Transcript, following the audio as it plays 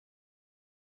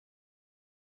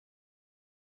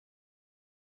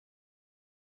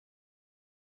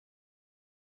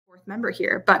fourth member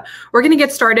here, but we're going to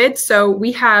get started. So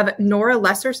we have Nora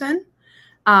Lesserson,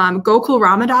 Gokul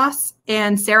Ramadas,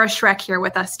 and Sarah Schreck here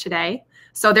with us today.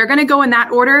 So they're going to go in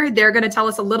that order. They're going to tell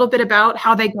us a little bit about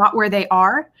how they got where they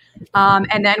are,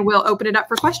 and then we'll open it up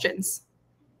for questions.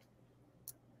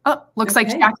 Oh, looks like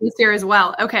Jackie's here as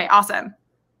well. Okay, awesome.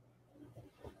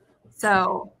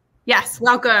 So yes,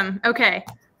 welcome. Okay,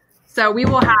 so we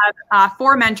will have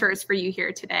 4 mentors for you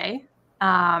here today.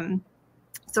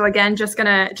 So again, just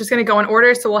gonna go in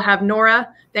order. So we'll have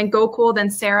Nora, then Gokul, then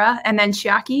Sarah, and then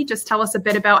Chiaki. Just tell us a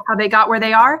bit about how they got where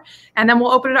they are, and then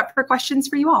we'll open it up for questions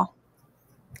for you all.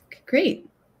 Great.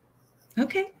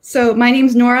 Okay, so my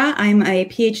name's Nora. I'm a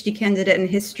PhD candidate in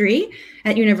history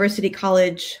at University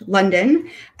College London.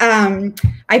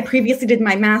 I previously did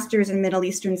my master's in Middle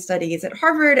Eastern Studies at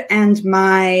Harvard and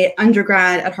my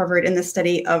undergrad at Harvard in the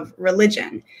study of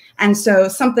religion. And so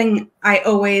something I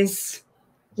always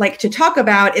like to talk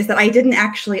about is that I didn't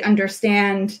actually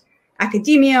understand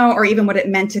academia or even what it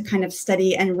meant to kind of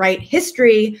study and write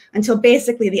history until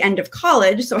basically the end of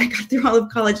college. So I got through all of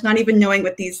college not even knowing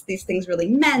what these things really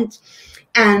meant.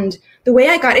 And the way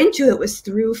I got into it was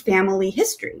through family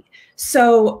history.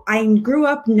 So I grew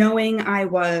up knowing I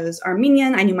was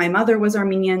Armenian. I knew my mother was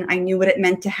Armenian. I knew what it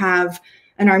meant to have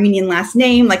an Armenian last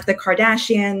name, like the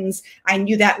Kardashians. I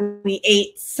knew that we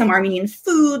ate some Armenian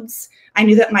foods. I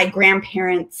knew that my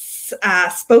grandparents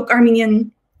spoke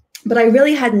Armenian. But I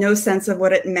really had no sense of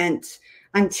what it meant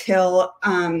until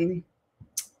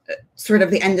sort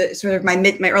of the end of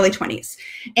my early 20s.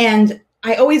 And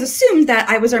I always assumed that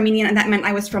I was Armenian, and that meant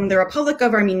I was from the Republic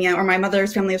of Armenia, or my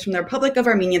mother's family was from the Republic of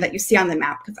Armenia that you see on the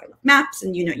map, because I love maps,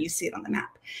 and you see it on the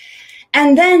map.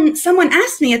 And then someone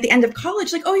asked me at the end of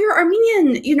college, like, oh, you're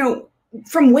Armenian,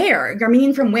 from where? You're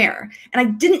Armenian from where? And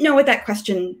I didn't know what that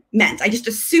question meant. I just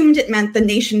assumed it meant the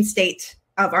nation state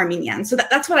of Armenia. And so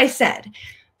that's what I said.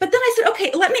 But then I said,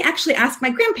 okay, let me actually ask my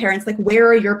grandparents, like, where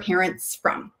are your parents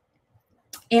from?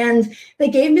 And they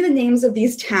gave me the names of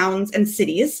these towns and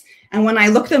cities. And when I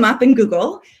looked them up in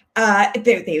Google,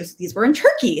 these were in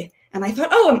Turkey. And I thought,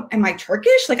 oh, am I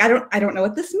Turkish? Like, I don't know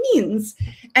what this means.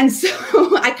 And so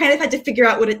I kind of had to figure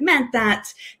out what it meant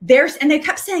that and they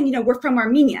kept saying, we're from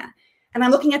Armenia. And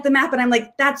I'm looking at the map and I'm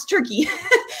like, that's Turkey.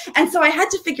 And so I had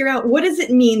to figure out, what does it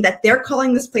mean that they're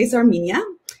calling this place Armenia,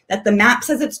 that the map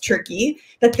says it's Turkey,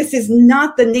 that this is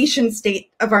not the nation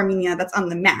state of Armenia that's on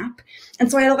the map. And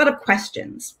so I had a lot of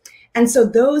questions. And so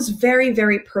those very,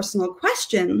 very personal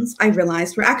questions, I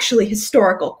realized, were actually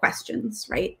historical questions,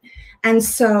 right? And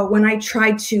so when I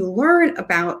tried to learn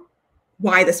about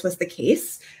why this was the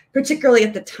case, particularly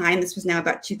at the time, this was now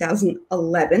about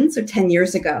 2011, so 10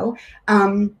 years ago,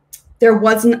 there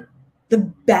wasn't the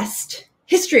best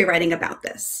history writing about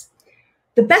this.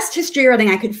 The best history writing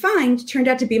I could find turned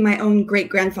out to be my own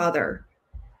great-grandfather,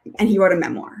 and he wrote a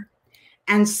memoir.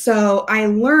 And so I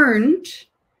learned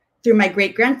through my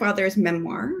great-grandfather's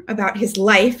memoir about his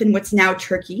life in what's now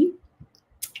Turkey.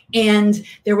 And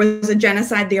there was a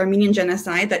genocide, the Armenian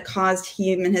genocide, that caused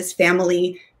him and his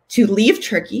family to leave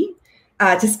Turkey,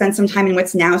 to spend some time in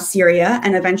what's now Syria,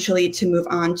 and eventually to move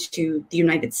on to the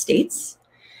United States.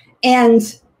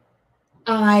 And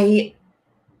I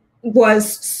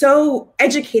was so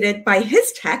educated by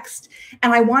his text,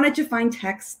 and I wanted to find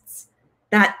texts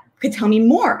that could tell me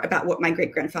more about what my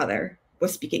great-grandfather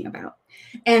was speaking about.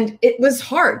 And it was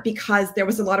hard because there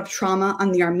was a lot of trauma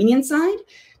on the Armenian side.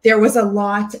 There was a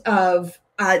lot of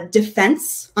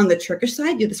defense on the Turkish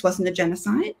side. This wasn't a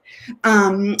genocide.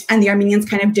 And the Armenians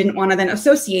kind of didn't want to then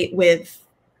associate with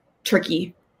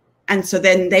Turkey. And so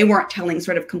then they weren't telling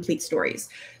sort of complete stories.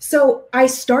 So I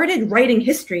started writing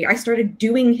history. I started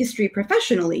doing history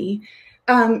professionally,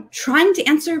 trying to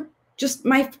answer just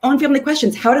my own family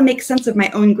questions, how to make sense of my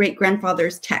own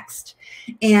great-grandfather's text.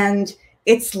 And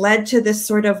it's led to this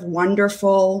sort of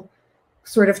wonderful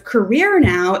sort of career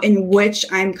now in which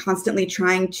I'm constantly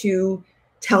trying to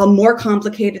tell more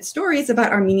complicated stories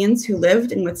about Armenians who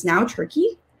lived in what's now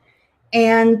Turkey,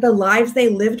 and the lives they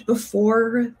lived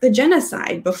before the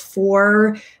genocide,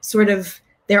 before sort of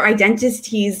their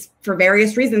identities, for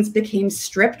various reasons, became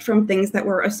stripped from things that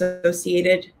were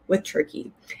associated with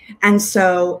Turkey. And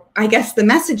so I guess the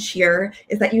message here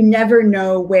is that you never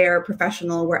know where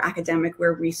professional, where academic,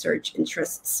 where research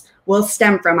interests will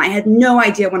stem from. I had no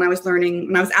idea when I was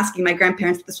asking my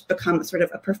grandparents that this would become sort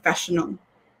of a professional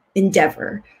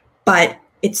endeavor, but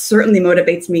it certainly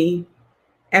motivates me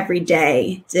every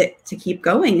day to keep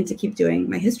going and to keep doing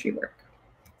my history work.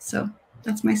 So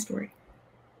that's my story.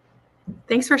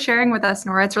 Thanks for sharing with us,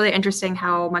 Nora. It's really interesting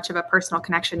how much of a personal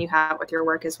connection you have with your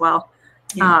work as well.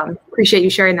 Yeah. Appreciate you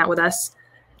sharing that with us.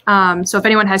 So if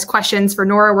anyone has questions for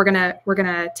Nora, we're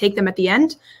gonna take them at the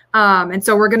end. And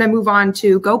so we're gonna move on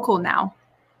to Gokul now.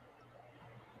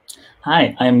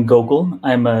 Hi, I'm Gokul.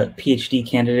 I'm a PhD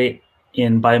candidate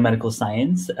in biomedical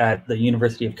science at the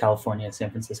University of California,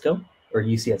 San Francisco, or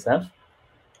UCSF.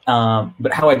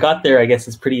 But how I got there, I guess,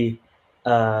 is it's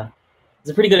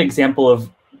a pretty good example of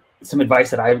some advice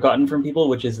that I've gotten from people,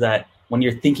 which is that when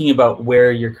you're thinking about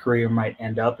where your career might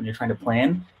end up and you're trying to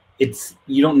plan,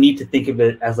 you don't need to think of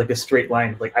it as like a straight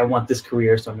line, like I want this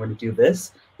career, so I'm going to do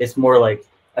this. It's more like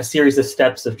a series of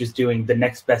steps of just doing the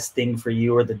next best thing for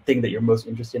you, or the thing that you're most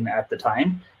interested in at the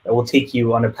time, that will take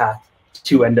you on a path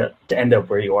to end up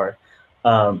where you are.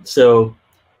 So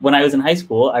when I was in high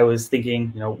school, I was thinking,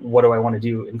 what do I want to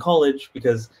do in college?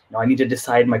 Because I need to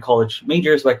decide my college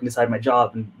major so I can decide my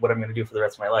job and what I'm going to do for the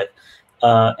rest of my life.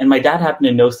 And my dad happened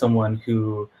to know someone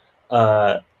who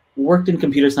worked in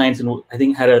computer science, and I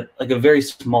think had a very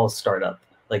small startup,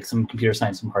 like some computer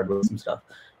science, some hardware, some stuff.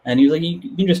 And he was like, you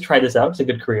can just try this out. It's a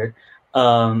good career.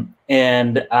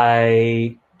 And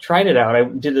I tried it out. I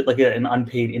did it like an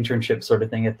unpaid internship sort of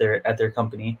thing at their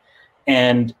company.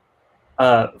 And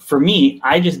for me,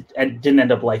 I didn't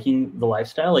end up liking the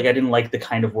lifestyle. Like I didn't like the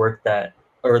kind of work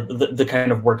the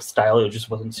kind of work style. It just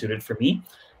wasn't suited for me.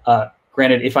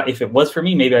 Granted, if it was for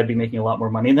me, maybe I'd be making a lot more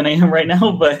money than I am right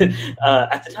now. But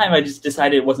at the time, I just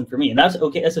decided it wasn't for me. And that's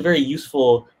okay. That's a very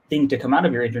useful thing to come out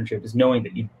of your internship, is knowing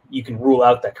that you can rule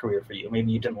out that career for you.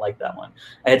 Maybe you didn't like that one.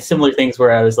 I had similar things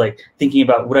where I was like thinking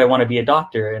about, would I want to be a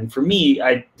doctor? And for me,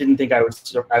 I didn't think I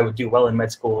would do well in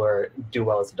med school or do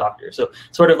well as a doctor. So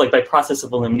sort of like by process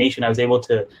of elimination, I was able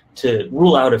to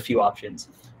rule out a few options.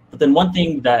 But then one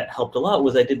thing that helped a lot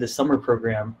was I did this summer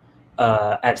program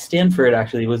at Stanford.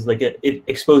 Actually, was like it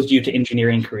exposed you to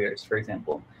engineering careers, for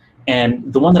example.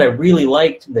 And the one that I really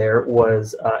liked there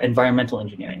was environmental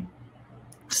engineering.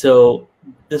 So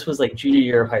this was like junior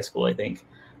year of high school, I think.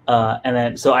 And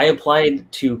then so I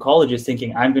applied to colleges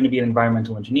thinking I'm going to be an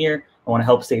environmental engineer. I want to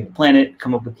help save the planet,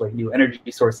 come up with like new energy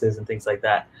sources and things like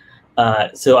that.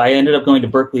 So I ended up going to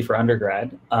Berkeley for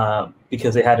undergrad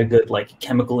because they had a good like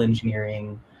chemical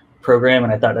engineering program,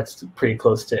 and I thought that's pretty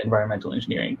close to environmental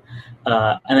engineering.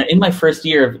 And in my first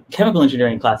year of chemical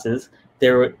engineering classes,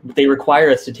 they require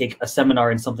us to take a seminar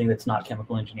in something that's not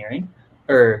chemical engineering,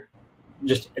 or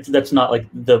that's not like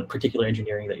the particular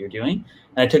engineering that you're doing.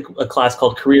 And I took a class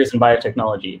called Careers in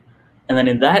Biotechnology. And then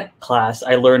in that class,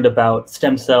 I learned about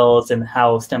stem cells and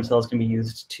how stem cells can be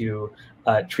used to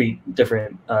treat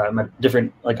different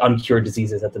like uncured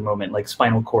diseases at the moment, like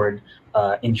spinal cord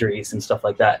injuries and stuff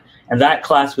like that. And that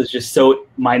class was just so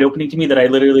mind-opening to me that I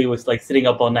literally was like sitting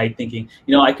up all night thinking,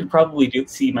 I could probably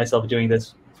see myself doing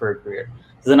this for a career.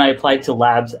 So then I applied to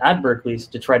labs at Berkeley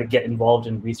to try to get involved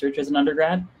in research as an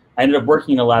undergrad. I ended up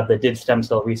working in a lab that did stem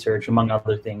cell research, among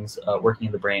other things, working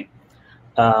in the brain.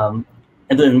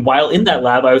 And then while in that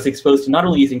lab, I was exposed to not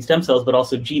only using stem cells, but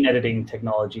also gene editing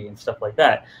technology and stuff like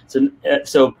that.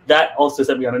 So that also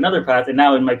set me on another path. And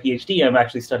now in my PhD, I'm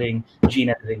actually studying gene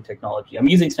editing technology. I'm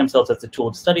using stem cells as a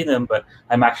tool to study them, but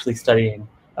I'm actually studying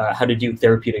how to do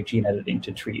therapeutic gene editing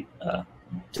to treat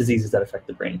diseases that affect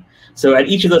the brain. So at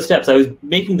each of those steps, I was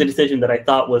making the decision that I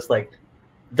thought was like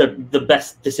the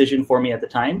best decision for me at the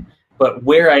time. But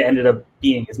where I ended up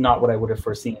being is not what I would have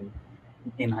foreseen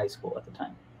in high school at the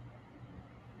time.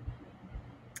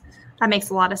 That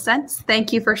makes a lot of sense.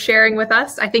 Thank you for sharing with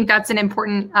us. I think that's an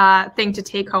important thing to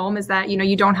take home, is that,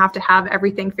 you don't have to have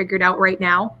everything figured out right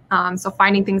now. So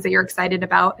finding things that you're excited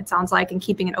about, it sounds like, and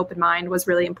keeping an open mind was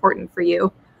really important for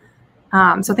you.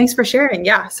 So thanks for sharing.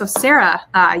 Yeah. So Sarah,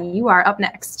 you are up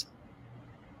next.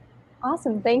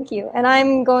 Awesome. Thank you. And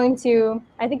I'm going to,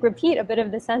 I think, repeat a bit of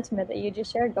the sentiment that you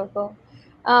just shared, Gokul.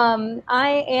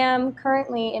 I am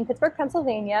currently in Pittsburgh,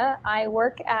 Pennsylvania. I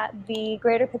work at the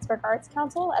Greater Pittsburgh Arts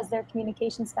Council as their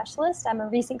communication specialist. I'm a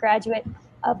recent graduate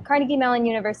of Carnegie Mellon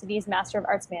University's Master of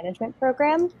Arts Management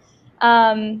program.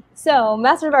 So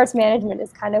Master of Arts Management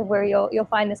is kind of where you'll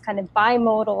find this kind of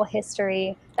bimodal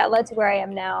history that led to where I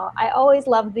am now. I always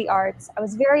loved the arts. I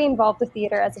was very involved with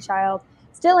theater as a child,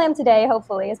 still am today,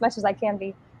 hopefully, as much as I can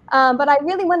be. But I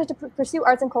really wanted to pursue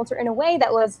arts and culture in a way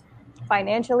that was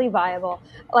financially viable,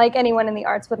 like anyone in the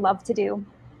arts would love to do,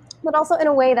 but also in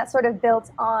a way that sort of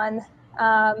built on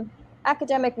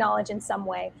academic knowledge in some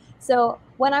way. So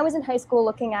when I was in high school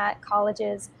looking at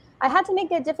colleges, I had to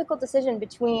make a difficult decision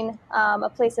between a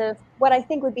place of what I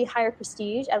think would be higher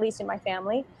prestige, at least in my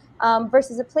family,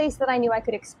 versus a place that I knew I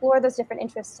could explore those different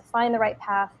interests to find the right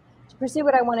path, to pursue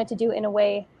what I wanted to do in a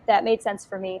way that made sense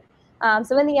for me.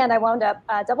 So in the end, I wound up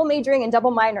double majoring and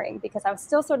double minoring because I was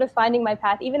still sort of finding my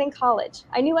path, even in college.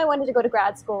 I knew I wanted to go to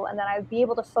grad school and that I would be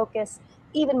able to focus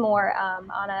even more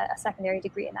on a secondary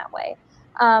degree in that way.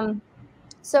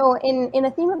 So in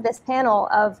the theme of this panel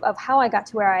of how I got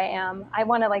to where I am, I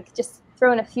want to like just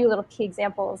throw in a few little key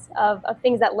examples of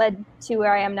things that led to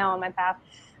where I am now on my path.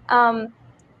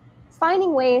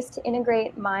 Finding ways to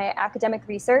integrate my academic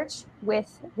research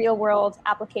with real world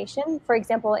application. For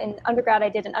example, in undergrad, I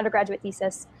did an undergraduate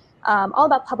thesis all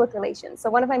about public relations. So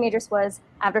one of my majors was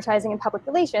advertising and public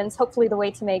relations, hopefully the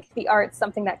way to make the arts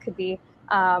something that could be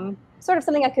sort of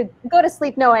something I could go to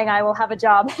sleep knowing I will have a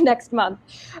job next month,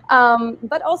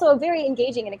 but also a very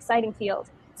engaging and exciting field.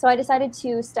 So I decided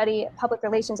to study public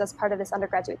relations as part of this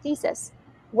undergraduate thesis.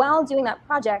 While doing that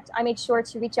project, I made sure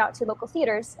to reach out to local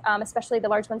theaters, especially the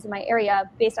large ones in my area,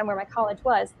 based on where my college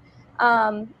was,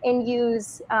 and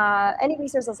use any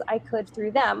resources I could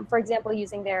through them. For example,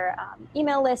 using their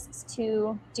email lists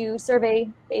to do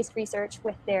survey-based research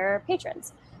with their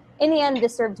patrons. In the end,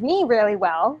 this served me really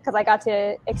well because I got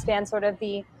to expand sort of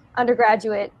the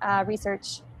undergraduate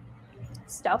research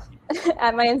stuff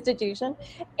at my institution.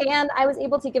 And I was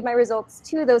able to give my results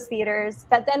to those theaters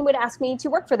that then would ask me to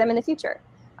work for them in the future.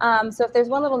 So if there's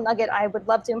one little nugget I would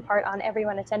love to impart on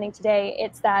everyone attending today,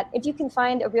 it's that if you can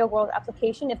find a real world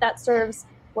application, if that serves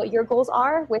what your goals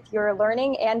are with your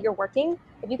learning and your working,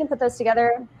 if you can put those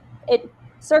together, it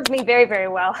served me very, very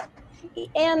well.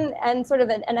 And sort of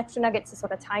an extra nugget to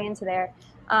sort of tie into there.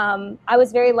 I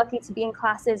was very lucky to be in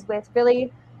classes with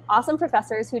really awesome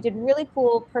professors who did really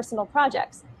cool personal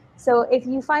projects. So if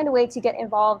you find a way to get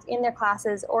involved in their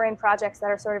classes or in projects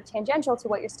that are sort of tangential to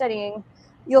what you're studying,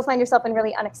 you'll find yourself in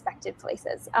really unexpected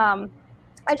places.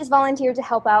 I just volunteered to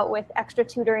help out with extra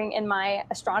tutoring in my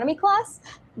astronomy class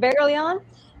very early on.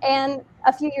 And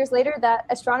a few years later, that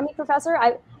astronomy professor,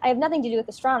 I have nothing to do with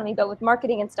astronomy, but with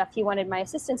marketing and stuff, he wanted my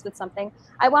assistance with something.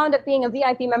 I wound up being a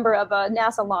VIP member of a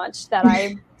NASA launch that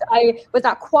I was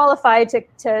not qualified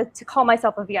to call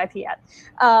myself a VIP yet.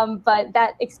 But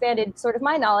that expanded sort of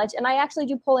my knowledge. And I actually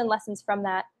do pull in lessons from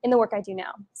that in the work I do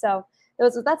now. So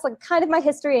that's like kind of my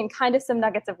history and kind of some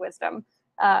nuggets of wisdom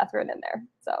thrown in there.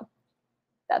 So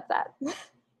that's that.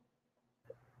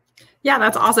 Yeah,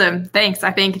 that's awesome. Thanks.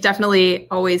 I think definitely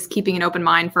always keeping an open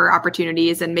mind for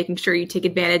opportunities and making sure you take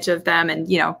advantage of them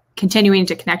and, you know, continuing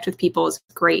to connect with people is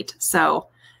great. So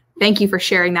thank you for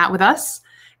sharing that with us.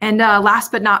 And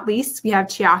last but not least, we have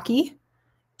Chiaki.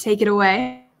 Take it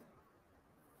away.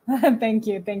 Thank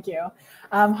you. Thank you.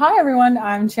 Hi, everyone.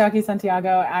 I'm Chiaki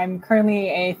Santiago. I'm currently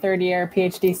a third-year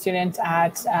PhD student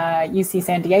at UC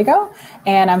San Diego,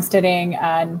 and I'm studying,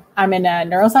 I'm in a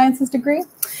neurosciences degree.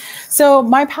 So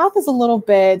my path is a little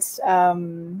bit,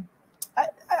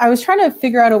 I was trying to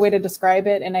figure out a way to describe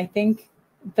it, and I think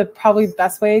the probably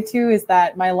best way to is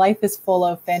that my life is full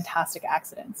of fantastic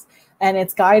accidents. And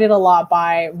it's guided a lot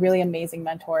by really amazing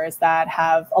mentors that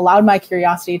have allowed my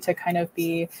curiosity to kind of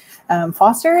be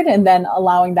fostered and then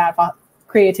allowing that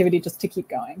creativity just to keep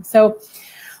going. So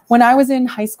when I was in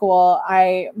high school,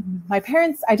 I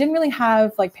didn't really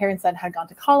have like parents that had gone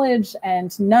to college,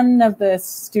 and none of the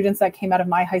students that came out of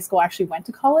my high school actually went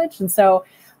to college. And so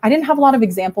I didn't have a lot of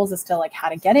examples as to like how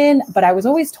to get in, but I was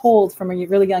always told from a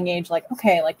really young age, like,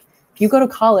 okay, like if you go to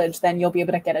college, then you'll be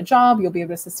able to get a job, you'll be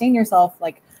able to sustain yourself.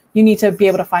 Like, you need to be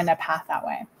able to find that path that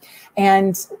way.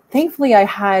 And thankfully, I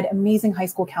had amazing high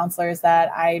school counselors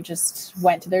that I just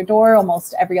went to their door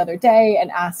almost every other day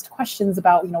and asked questions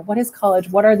about, you know, what is college?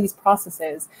 What are these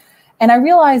processes? And I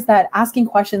realized that asking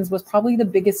questions was probably the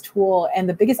biggest tool and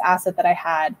the biggest asset that I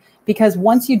had, because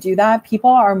once you do that,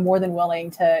 people are more than willing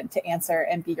to answer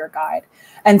and be your guide.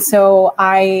 And so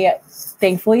I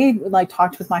thankfully like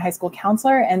talked with my high school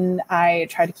counselor, and I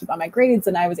tried to keep on my grades,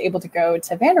 and I was able to go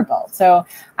to Vanderbilt. So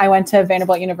I went to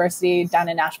Vanderbilt University down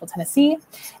in Nashville, Tennessee,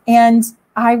 and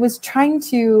I was trying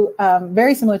to,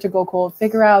 very similar to Gokul,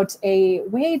 figure out a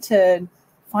way to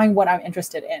find what I'm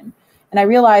interested in. And I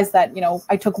realized that, you know,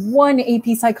 I took one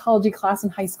AP psychology class in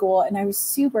high school, and I was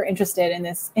super interested in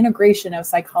this integration of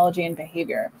psychology and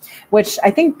behavior, which I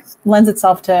think lends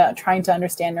itself to trying to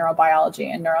understand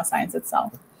neurobiology and neuroscience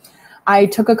itself. I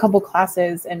took a couple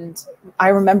classes, and I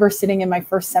remember sitting in my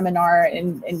first seminar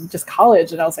in just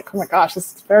college, and I was like, oh my gosh,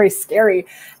 this is very scary.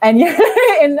 And you're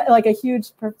in like a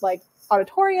huge like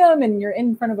auditorium, and you're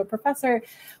in front of a professor.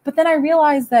 But then I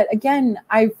realized that, again,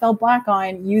 I fell back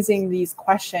on using these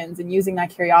questions and using that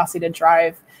curiosity to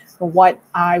drive what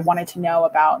I wanted to know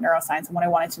about neuroscience and what I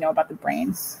wanted to know about the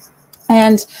brain.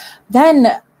 And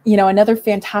then, you know, another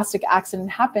fantastic accident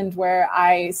happened where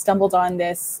I stumbled on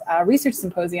this research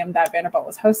symposium that Vanderbilt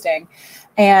was hosting.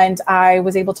 And I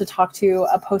was able to talk to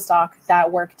a postdoc that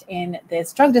worked in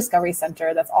this drug discovery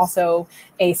center that's also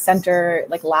a center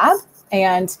like lab.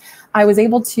 And I was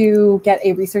able to get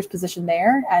a research position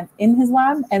there and in his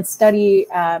lab and study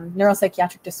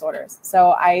neuropsychiatric disorders.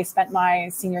 So I spent my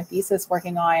senior thesis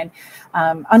working on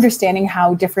understanding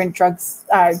how different drugs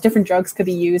could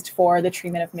be used for the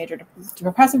treatment of major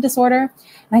depressive disorder.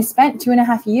 And I spent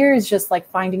 2.5 years just like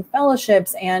finding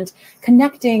fellowships and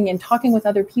connecting and talking with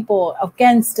other people,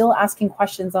 again, still asking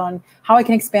questions on how I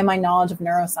can expand my knowledge of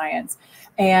neuroscience.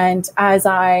 And as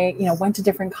I, went to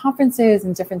different conferences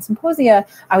and different symposia,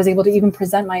 I was able to even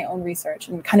present my own research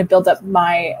and kind of build up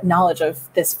my knowledge of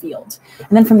this field.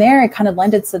 And then from there, it kind of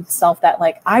lended itself that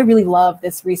like, I really love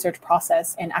this research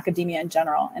process in academia in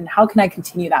general, and how can I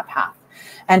continue that path?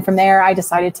 And from there, I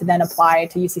decided to then apply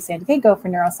to UC San Diego for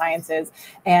neurosciences.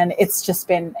 And it's just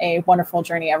been a wonderful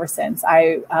journey ever since.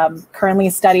 I currently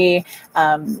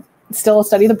still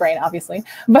study the brain, obviously,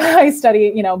 but I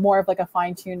study, more of like a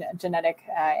fine-tuned genetic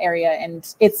area.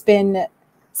 And it's been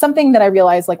something that I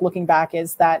realized, like looking back,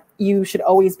 is that you should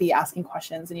always be asking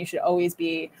questions, and you should always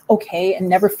be okay and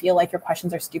never feel like your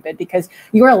questions are stupid, because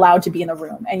you are allowed to be in the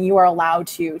room and you are allowed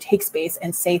to take space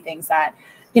and say things that,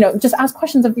 just ask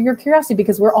questions of your curiosity,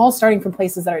 because we're all starting from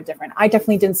places that are different. I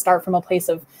definitely didn't start from a place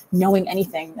of knowing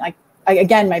anything. Like, I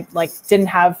didn't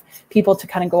have people to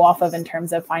kind of go off of in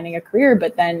terms of finding a career.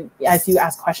 But then as you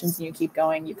ask questions and you keep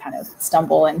going, you kind of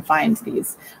stumble and find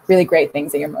these really great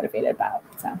things that you're motivated about.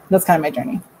 So that's kind of my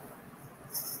journey.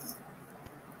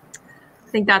 I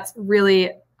think that's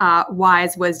really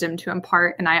wise wisdom to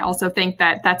impart. And I also think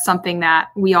that that's something that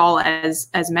we all as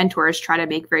mentors try to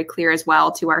make very clear as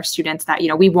well to our students, that,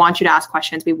 we want you to ask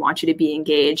questions. We want you to be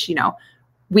engaged.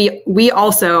 We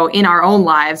also in our own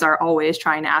lives are always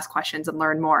trying to ask questions and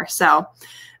learn more. So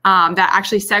that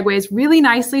actually segues really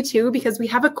nicely too, because we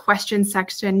have a question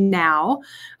section now.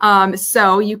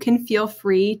 So you can feel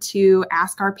free to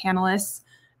ask our panelists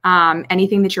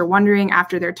anything that you're wondering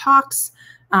after their talks,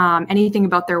 anything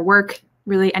about their work,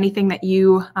 really anything that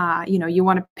you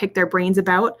want to pick their brains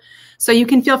about. So you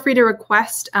can feel free to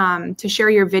request to share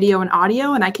your video and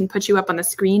audio, and I can put you up on the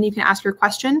screen. You can ask your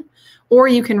question, or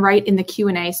you can write in the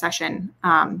Q&A section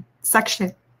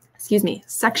section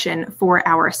for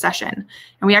our session.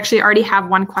 And we actually already have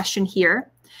one question here.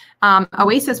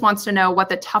 Oasis wants to know what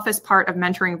the toughest part of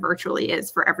mentoring virtually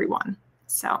is for everyone.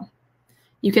 So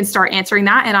you can start answering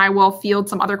that, and I will field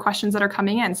some other questions that are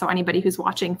coming in. So anybody who's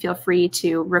watching, feel free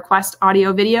to request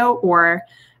audio, video, or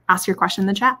ask your question in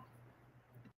the chat.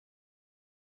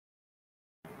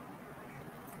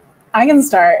 I can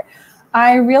start.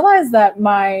 I realized that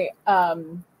my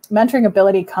mentoring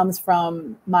ability comes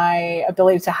from my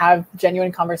ability to have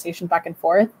genuine conversation back and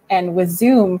forth. And with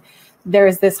Zoom,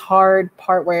 there's this hard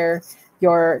part where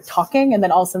you're talking and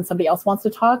then all of a sudden somebody else wants to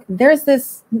talk. There's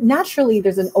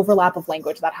an overlap of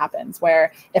language that happens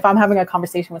where if I'm having a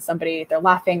conversation with somebody, they're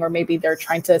laughing, or maybe they're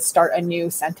trying to start a new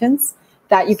sentence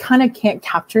that you kind of can't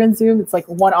capture in Zoom. It's like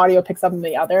one audio picks up on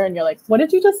the other and you're like, what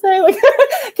did you just say? Like,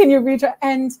 can you reach?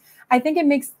 And I think it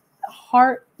makes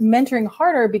mentoring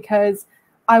harder, because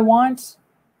I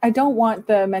don't want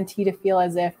the mentee to feel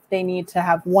as if they need to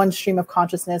have one stream of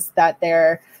consciousness that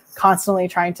they're constantly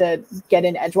trying to get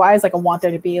in edgewise. Like, I want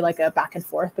there to be like a back and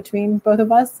forth between both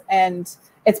of us. And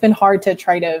it's been hard to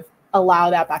try to allow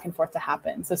that back and forth to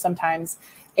happen. So sometimes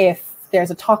if there's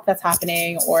a talk that's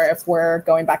happening, or if we're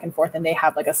going back and forth and they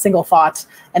have like a single thought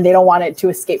and they don't want it to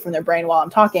escape from their brain while I'm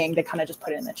talking, they kind of just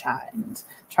put it in the chat and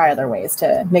try other ways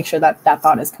to make sure that that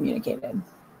thought is communicated.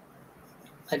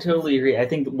 I totally agree. I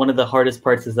think one of the hardest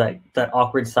parts is that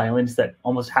awkward silence that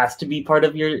almost has to be part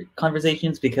of your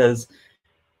conversations, because,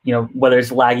 whether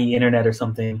it's laggy internet or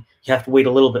something, you have to wait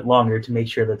a little bit longer to make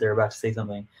sure that they're about to say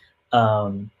something.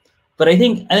 But I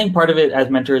think part of it as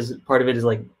mentors, part of it is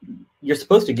like, you're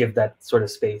supposed to give that sort of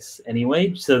space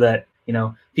anyway, so that,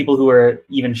 people who are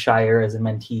even shyer as a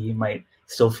mentee might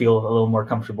still feel a little more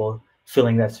comfortable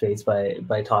filling that space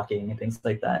by talking and things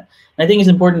like that. And I think it's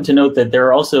important to note that there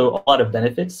are also a lot of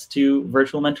benefits to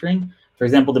virtual mentoring. For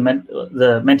example, the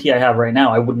mentee I have right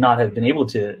now, I would not have been able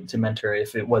to mentor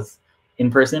if it was in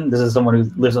person. This is someone who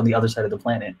lives on the other side of the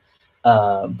planet,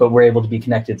 but we're able to be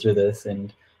connected through this.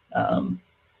 And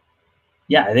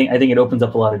yeah, I think it opens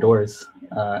up a lot of doors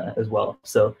as well.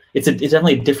 So it's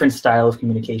definitely a different style of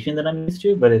communication than I'm used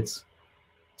to, but it's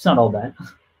not all bad.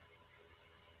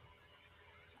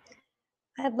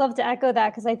 I'd love to echo that,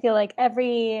 because I feel like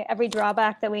every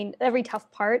drawback every tough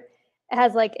part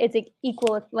has like its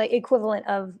equivalent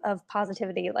of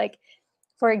positivity. Like,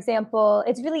 for example,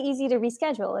 it's really easy to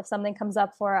reschedule if something comes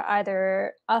up for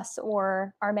either us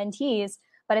or our mentees,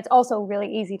 but it's also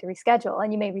really easy to reschedule,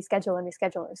 and you may reschedule and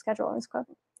reschedule and reschedule and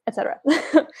reschedule. etc.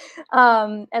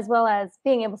 As well as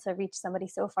being able to reach somebody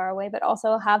so far away, but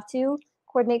also have to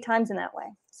coordinate times in that way.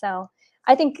 So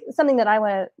I think something that I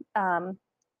want to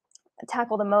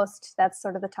tackle the most, that's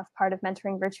sort of the tough part of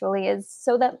mentoring virtually, is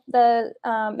so that the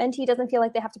mentee doesn't feel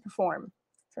like they have to perform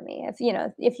for me.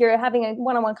 If you're having a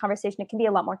one-on-one conversation, it can be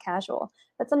a lot more casual,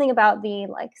 but something about the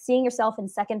like seeing yourself in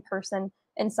second person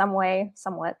in some way,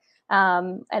 somewhat,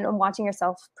 and watching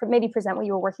yourself maybe present what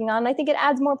you were working on, I think it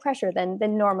adds more pressure than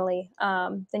normally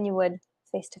than you would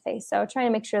face to face. So trying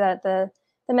to make sure that the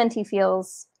mentee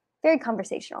feels very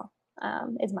conversational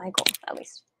is my goal, at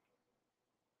least.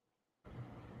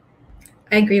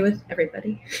 I agree with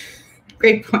everybody.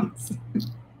 Great points.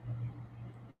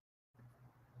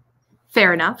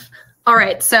 Fair enough. All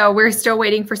right, so we're still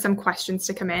waiting for some questions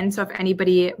to come in. So if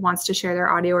anybody wants to share their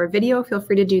audio or video, feel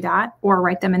free to do that or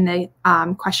write them in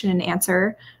the question and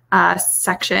answer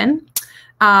section.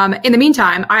 In the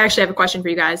meantime, I actually have a question for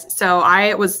you guys. So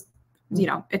I was,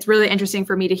 it's really interesting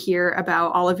for me to hear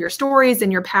about all of your stories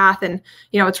and your path. And,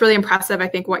 it's really impressive, I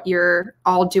think, what you're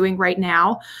all doing right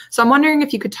now. So I'm wondering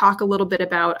if you could talk a little bit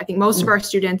about, I think most of our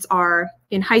students are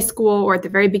in high school or at the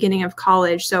very beginning of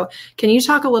college. So can you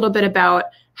talk a little bit about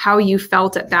how you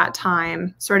felt at that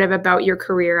time, sort of about your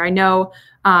career? I know,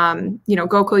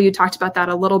 Gokul, you talked about that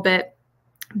a little bit,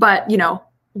 but,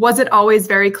 was it always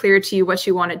very clear to you what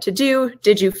you wanted to do?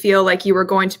 Did you feel like you were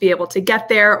going to be able to get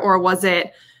there, or was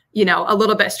it, a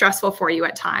little bit stressful for you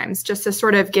at times, just to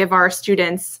sort of give our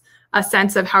students a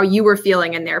sense of how you were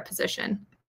feeling in their position?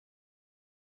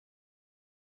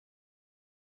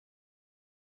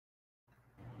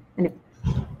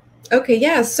 Okay,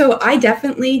 yeah, so I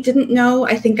definitely didn't know.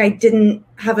 I think I didn't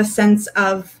have a sense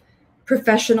of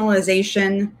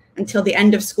professionalization until the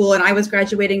end of school, and I was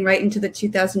graduating right into the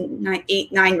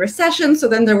 2008-9 recession, so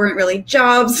then there weren't really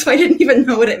jobs, so I didn't even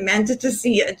know what it meant to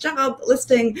see a job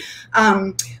listing.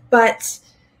 But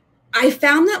I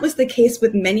found that was the case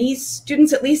with many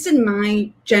students, at least in my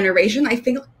generation. I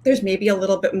think there's maybe a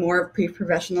little bit more of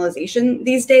pre-professionalization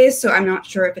these days, so I'm not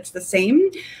sure if it's the same.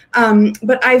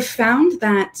 But I've found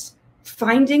that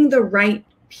finding the right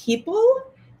people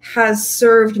has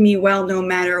served me well no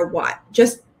matter what.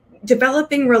 Just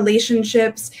developing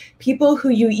relationships, people who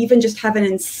you even just have an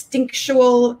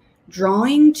instinctual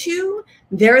drawing to,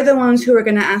 they're the ones who are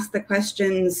going to ask the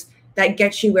questions that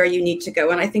get you where you need to go.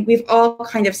 And I think we've all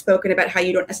kind of spoken about how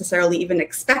you don't necessarily even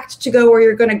expect to go where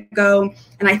you're going to go.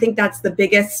 And I think that's the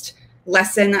biggest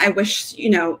lesson I wish,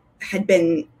 had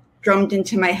been drummed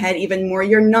into my head even more.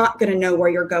 You're not going to know where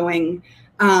you're going,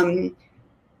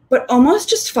 but almost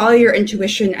just follow your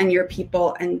intuition and your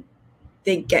people, and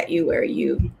they get you where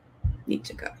you need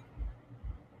to go.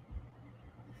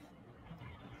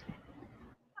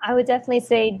 I would definitely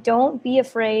say don't be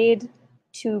afraid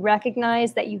to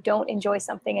recognize that you don't enjoy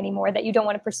something anymore, that you don't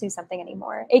want to pursue something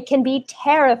anymore. It can be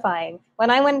terrifying. When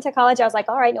I went into college, I was like,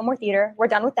 all right, no more theater. We're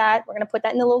done with that. We're going to put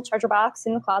that in the little treasure box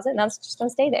in the closet, and that's just going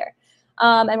to stay there.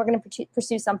 And we're going to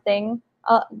pursue something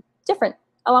different,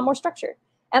 a lot more structured.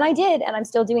 And I did, and I'm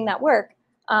still doing that work.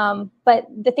 But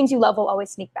the things you love will always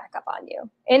sneak back up on you,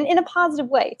 in a positive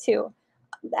way, too.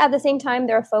 At the same time,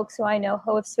 there are folks who I know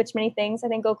who have switched many things. I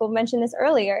think Gokul mentioned this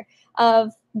earlier,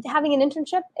 of having an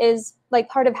internship is like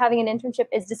part of having an internship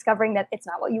is discovering that it's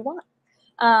not what you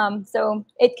want. So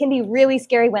it can be really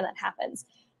scary when that happens.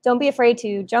 Don't be afraid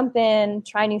to jump in,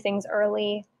 try new things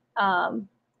early,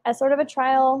 as sort of a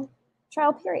trial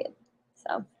period.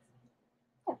 So,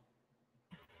 yeah.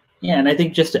 Yeah, and I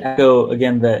think just to echo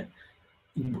again that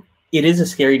it is a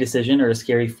scary decision or a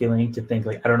scary feeling to think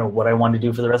like, I don't know what I want to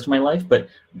do for the rest of my life, but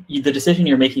the decision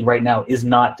you're making right now is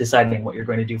not deciding what you're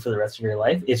going to do for the rest of your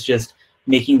life. It's just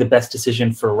making the best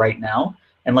decision for right now.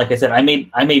 And like I said, I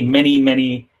made many,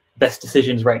 many best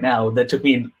decisions right now that took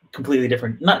me in completely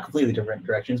different, not completely different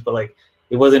directions, but like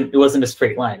it wasn't a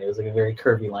straight line. It was like a very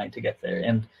curvy line to get there.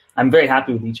 And I'm very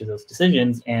happy with each of those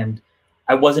decisions. And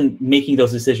I wasn't making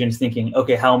those decisions thinking,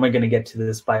 okay, how am I going to get to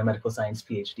this biomedical science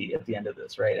PhD at the end of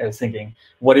this, right? I was thinking,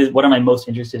 what am I most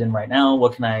interested in right now?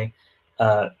 What can I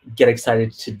get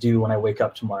excited to do when I wake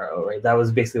up tomorrow, right? That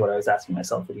was basically what I was asking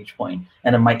myself at each point.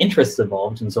 And then my interests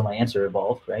evolved, and so my answer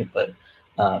evolved, right? But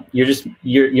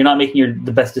you're not making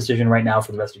the best decision right now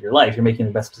for the rest of your life. You're making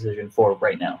the best decision for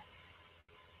right now.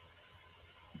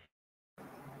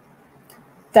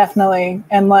 Definitely.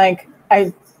 And like,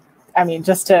 I mean,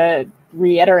 just to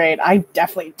reiterate, I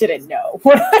definitely didn't know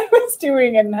what I was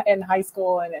doing in high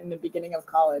school and in the beginning of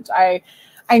college.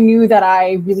 I knew that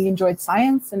I really enjoyed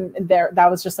science, and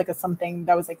that was just like something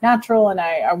that was like natural, and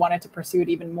I wanted to pursue it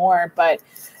even more. But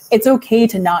it's okay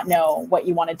to not know what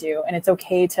you want to do, and it's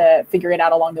okay to figure it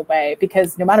out along the way,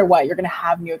 because no matter what, you're going to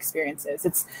have new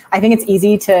experiences. I think it's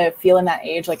easy to feel in that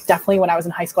age, like definitely when I was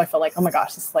in high school, I felt like, oh my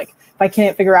gosh, this is like, if I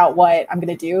can't figure out what I'm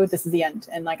going to do, this is the end.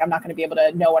 And like, I'm not going to be able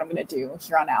to know what I'm going to do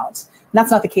here on out. And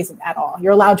that's not the case at all.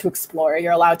 You're allowed to explore.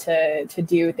 You're allowed to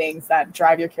do things that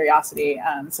drive your curiosity,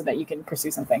 so that you can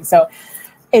pursue something. So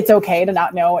it's okay to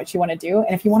not know what you want to do.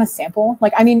 And if you want to sample,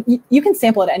 like, I mean, you can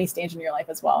sample at any stage in your life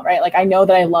as well, right? Like, I know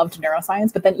that I loved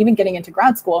neuroscience, but then even getting into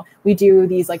grad school, we do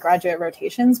these like graduate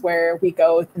rotations where we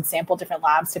go and sample different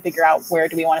labs to figure out where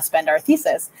do we want to spend our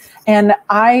thesis. And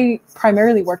I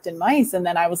primarily worked in mice. And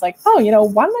then I was like, oh, you know,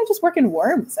 why don't I just work in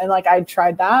worms? And like, I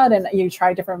tried that, and you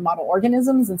try different model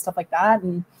organisms and stuff like that.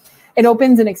 And it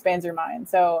opens and expands your mind.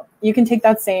 So you can take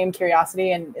that same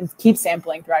curiosity and keep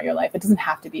sampling throughout your life. It doesn't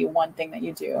have to be one thing that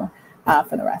you do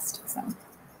for the rest. So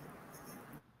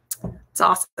it's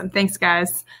awesome. Thanks,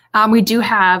 guys. We do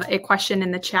have a question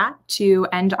in the chat to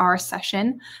end our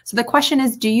session. So the question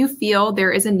is, do you feel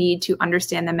there is a need to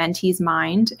understand the mentee's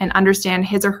mind and understand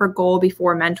his or her goal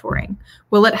before mentoring?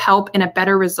 Will it help in a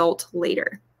better result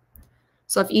later?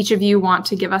 So if each of you want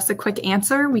to give us a quick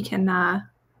answer, we can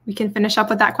finish up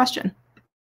with that question.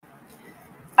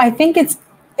 I think it's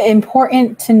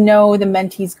important to know the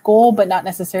mentee's goal, but not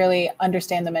necessarily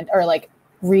understand or like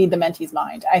read the mentee's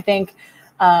mind. I think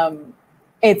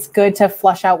it's good to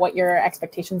flush out what your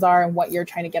expectations are and what you're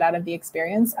trying to get out of the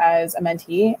experience as a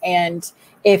mentee. And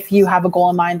if you have a goal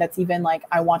in mind that's even like,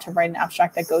 I want to write an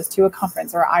abstract that goes to a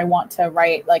conference, or I want to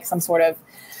write like some sort of,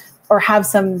 or have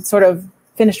some sort of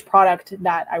finished product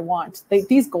that I want.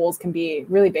 These goals can be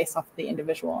really based off of the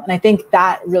individual. And I think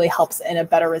that really helps in a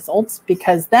better result,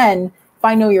 because then if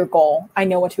I know your goal, I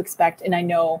know what to expect, and I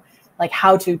know like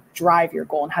how to drive your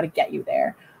goal and how to get you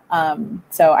there.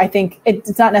 So I think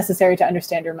it's not necessary to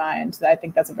understand your mind. I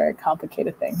think that's a very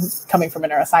complicated thing coming from a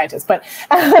neuroscientist, but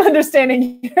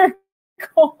understanding your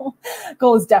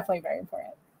goal is definitely very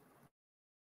important.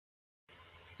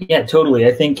 Yeah, totally.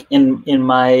 I think in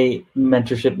my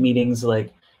mentorship meetings,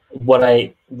 like what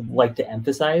I like to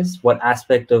emphasize, what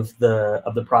aspect of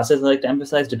the process I like to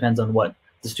emphasize depends on what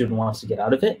the student wants to get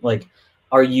out of it. Like,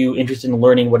 are you interested in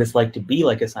learning what it's like to be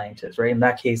like a scientist, right? In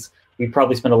that case, we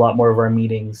probably spend a lot more of our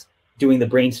meetings doing the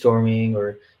brainstorming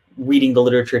or reading the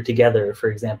literature together, for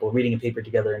example, reading a paper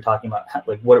together and talking about how,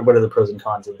 like what are the pros and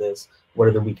cons of this? What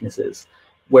are the weaknesses?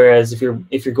 Whereas if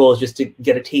your goal is just to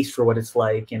get a taste for what it's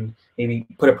like and maybe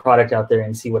put a product out there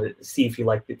and see if you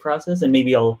like the process, and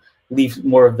maybe I'll leave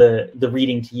more of the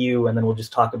reading to you, and then we'll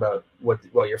just talk about what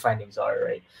your findings are,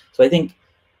 right? So I think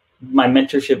my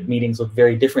mentorship meetings look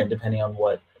very different depending on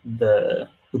what the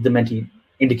mentee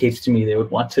indicates to me they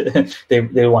would want to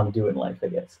they want to do in life, I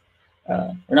guess,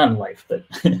 or not in life, but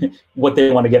what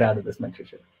they want to get out of this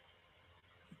mentorship.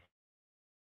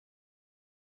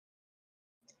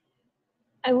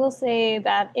 I will say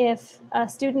that if a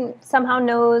student somehow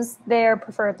knows their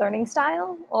preferred learning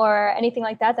style or anything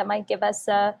like that, that might give us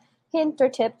a hint or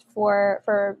tip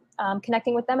for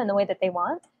connecting with them in the way that they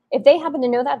want. If they happen to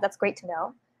know that, that's great to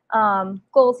know.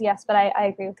 Goals, yes, but I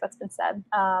agree with what's been said.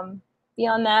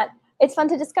 Beyond that, it's fun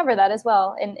to discover that as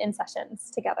well in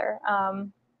sessions together.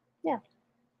 Yeah.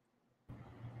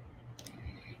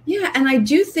 Yeah, and I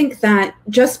do think that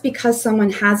just because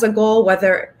someone has a goal,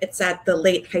 whether it's at the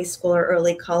late high school or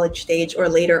early college stage or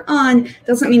later on,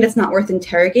 doesn't mean it's not worth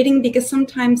interrogating, because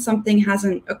sometimes something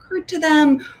hasn't occurred to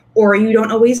them, or you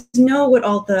don't always know what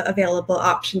all the available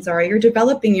options are. You're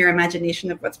developing your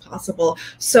imagination of what's possible.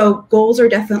 So goals are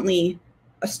definitely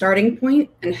a starting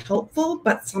point and helpful,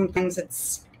 but sometimes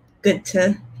it's good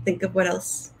to think of what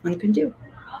else one can do.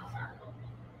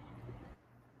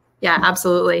 Yeah,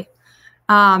 absolutely.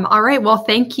 All right. Well,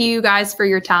 thank you guys for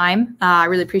your time. I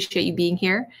really appreciate you being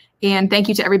here. And thank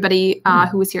you to everybody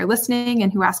who was here listening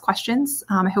and who asked questions.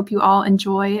 I hope you all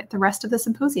enjoy the rest of the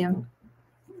symposium.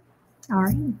 All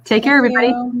right. Take care,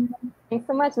 everybody. Thanks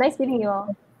so much. Nice meeting you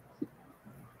all.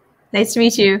 Nice to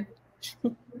meet you.